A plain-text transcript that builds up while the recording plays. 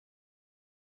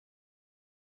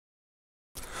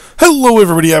Hello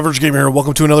everybody, Average Gamer here.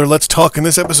 Welcome to another Let's Talk. In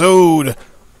this episode,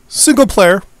 single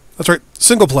player. That's right,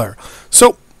 single player.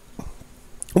 So,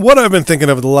 what I've been thinking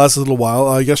of the last little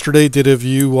while, yesterday did a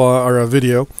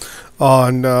video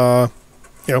on,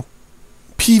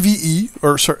 PvE,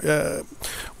 or sorry,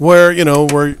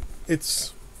 where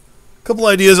it's a couple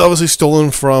ideas obviously stolen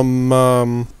from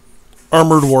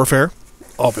Armored Warfare,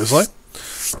 obviously.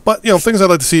 But, things I'd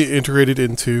like to see integrated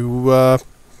into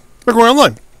Mechwarrior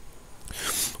Online.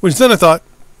 Which then I thought,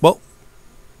 well,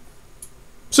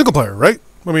 single player, right?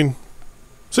 I mean,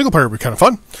 single player would be kind of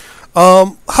fun.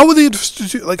 How would they,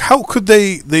 how could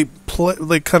they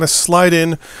play, kind of slide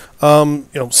in,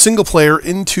 single player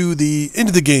into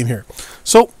the game here?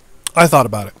 So I thought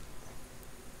about it.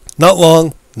 Not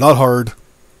long, not hard,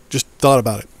 just thought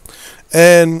about it,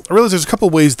 and I realized there's a couple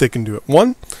ways they can do it.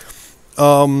 One,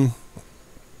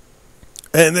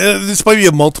 and this might be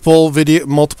a multiple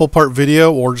part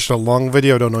video, or just a long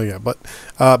video. I don't know yet, but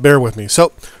bear with me. So,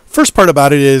 first part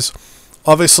about it is,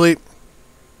 obviously,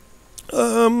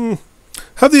 have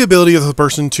the ability of the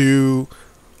person to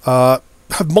have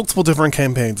multiple different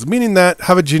campaigns, meaning that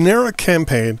have a generic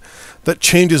campaign that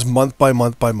changes month by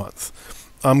month by month.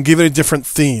 Give it a different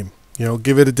theme.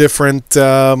 Give it a different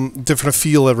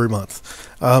feel every month.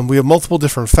 We have multiple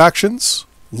different factions,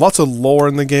 lots of lore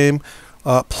in the game.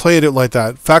 Played it like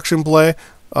that. Faction play.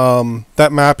 That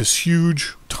map is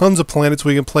huge. Tons of planets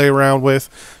we can play around with.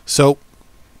 So,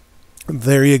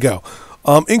 there you go.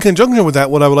 In conjunction with that,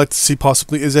 what I would like to see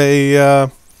possibly is a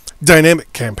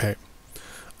dynamic campaign.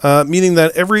 Meaning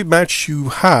that every match you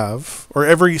have, or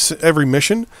every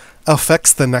mission,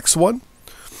 affects the next one.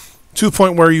 To the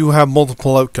point where you have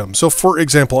multiple outcomes. So, for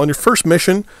example, on your first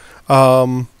mission,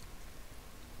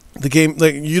 the game,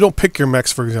 you don't pick your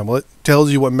mechs, for example. It tells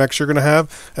you what mechs you're going to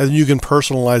have, and you can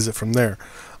personalize it from there.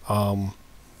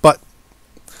 But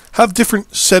have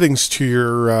different settings to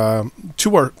your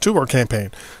to our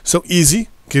campaign. So easy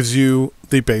gives you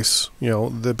the base,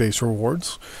 the base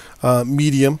rewards.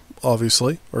 Medium,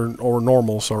 obviously, or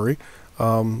normal, sorry,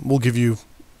 will give you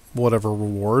whatever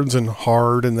rewards, and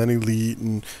hard, and then elite,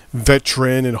 and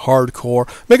veteran, and hardcore.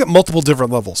 Make it multiple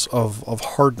different levels of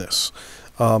hardness.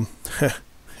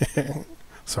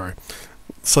 Sorry,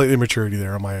 slight immaturity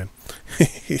there on my end.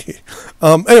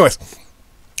 Anyways,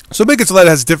 so make it so that it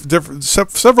has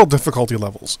several difficulty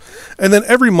levels, and then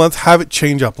every month have it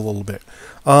change up a little bit,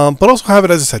 but also have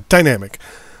it, as I said, dynamic.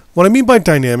 What I mean by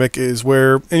dynamic is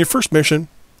where in your first mission,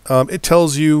 it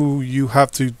tells you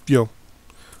have to,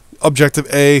 objective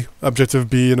A, objective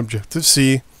B, and objective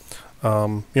C.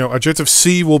 Objective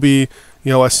C will be,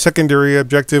 a secondary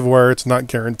objective where it's not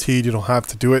guaranteed, you don't have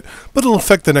to do it, but it'll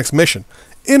affect the next mission.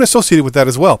 And associated with that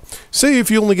as well. Say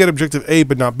if you only get objective A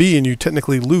but not B, and you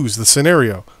technically lose the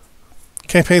scenario.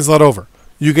 Campaign's not over.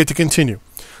 You get to continue.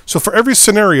 So for every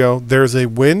scenario, there's a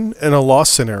win and a loss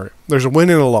scenario. There's a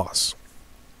win and a loss.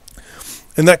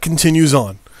 And that continues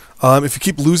on. If you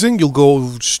keep losing, you'll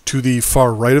go to the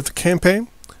far right of the campaign,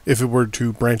 if it were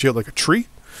to branch out like a tree.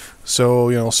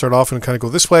 So, start off and kind of go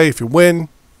this way. If you win,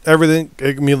 everything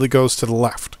immediately goes to the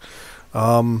left.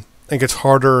 And gets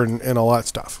harder and all that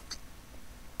stuff.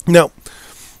 Now,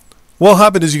 what'll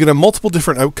happen is you can have multiple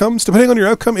different outcomes. Depending on your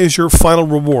outcome is your final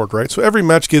reward, right? So every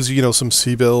match gives you, some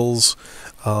C-bills,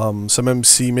 some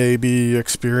MC maybe,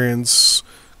 experience,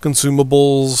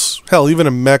 consumables, hell, even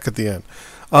a mech at the end.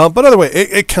 But either way,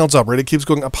 it counts up, right? It keeps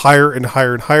going up higher and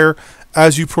higher and higher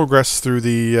as you progress through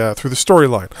the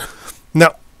storyline.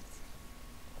 Now,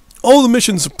 all the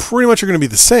missions pretty much are going to be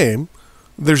the same.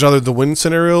 There's either the win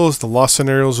scenarios, the loss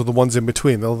scenarios, or the ones in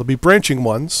between. There'll be branching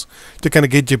ones to kind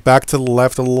of get you back to the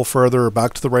left a little further, or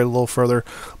back to the right a little further.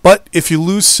 But if you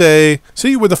lose, say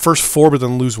you win the first 4 but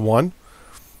then lose 1,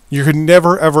 you could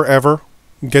never, ever, ever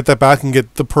get that back and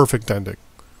get the perfect ending.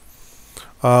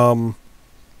 We'll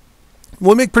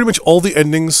make pretty much all the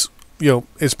endings,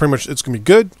 it's pretty much, it's going to be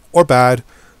good or bad.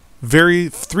 3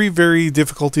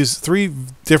 difficulties, 3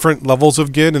 different levels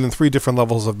of good, and then 3 different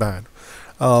levels of bad.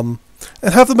 And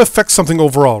have them affect something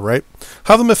overall, right?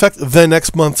 Have them affect the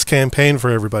next month's campaign for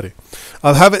everybody.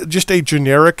 Have it just a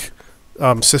generic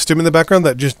system in the background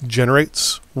that just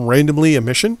generates randomly a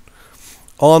mission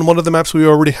on one of the maps we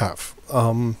already have.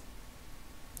 So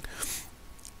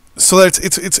that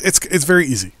it's very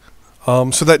easy.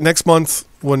 So that next month,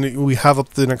 when we have up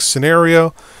the next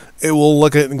scenario, it will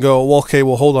look at it and go, well, okay,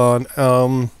 well, hold on.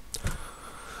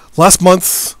 Last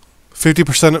month,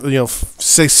 50%,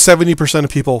 say 70%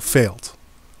 of people failed.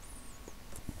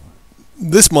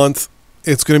 This month,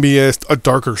 it's going to be a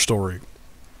darker story.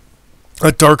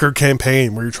 A darker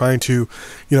campaign where you're trying to,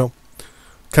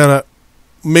 kind of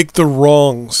make the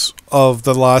wrongs of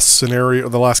the last scenario or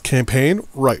the last campaign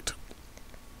right,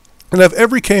 and have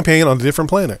every campaign on a different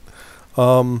planet,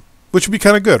 which would be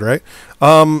kind of good, right?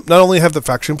 Not only have the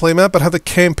faction play map, but have the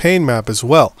campaign map as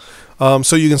well.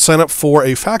 So you can sign up for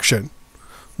a faction,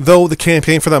 though the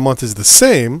campaign for that month is the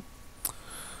same.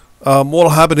 What will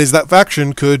happen is that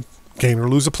faction could gain or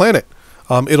lose a planet.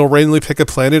 It'll randomly pick a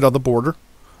planet on the border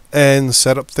and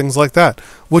set up things like that,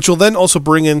 which will then also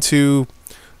bring into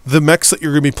the mechs that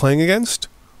you're going to be playing against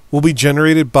will be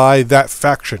generated by that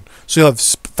faction. So you'll have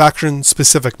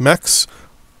faction-specific mechs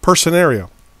per scenario.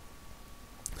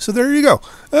 So there you go.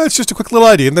 It's just a quick little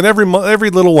idea. And then every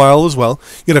little while as well,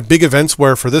 you have big events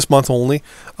where for this month only,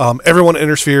 everyone on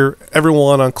Intersphere,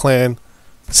 everyone on Clan,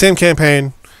 same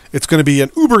campaign. It's going to be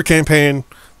an Uber campaign.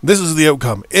 This is the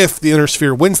outcome. If the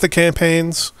Intersphere wins the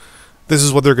campaigns, this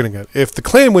is what they're going to get. If the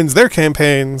Clan wins their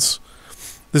campaigns,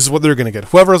 this is what they're going to get.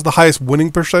 Whoever has the highest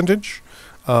winning percentage,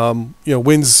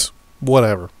 wins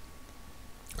whatever.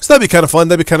 So that'd be kind of fun.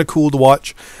 That'd be kind of cool to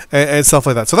watch and stuff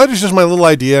like that. So that is just my little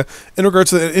idea in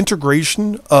regards to the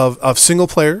integration of single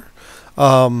player.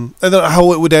 And then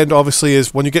how it would end, obviously,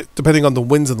 is when you get, depending on the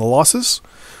wins and the losses,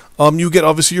 you get,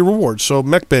 obviously, your rewards. So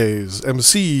mech bays,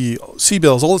 MC,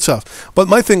 C-bills, all that stuff. But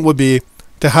my thing would be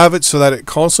to have it so that it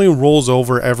constantly rolls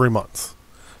over every month.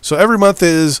 So every month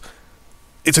it's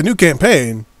a new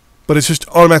campaign, but it's just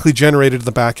automatically generated at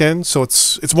the back end, so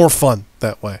it's more fun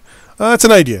that way. That's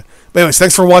an idea. But anyways,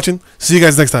 thanks for watching. See you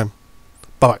guys next time.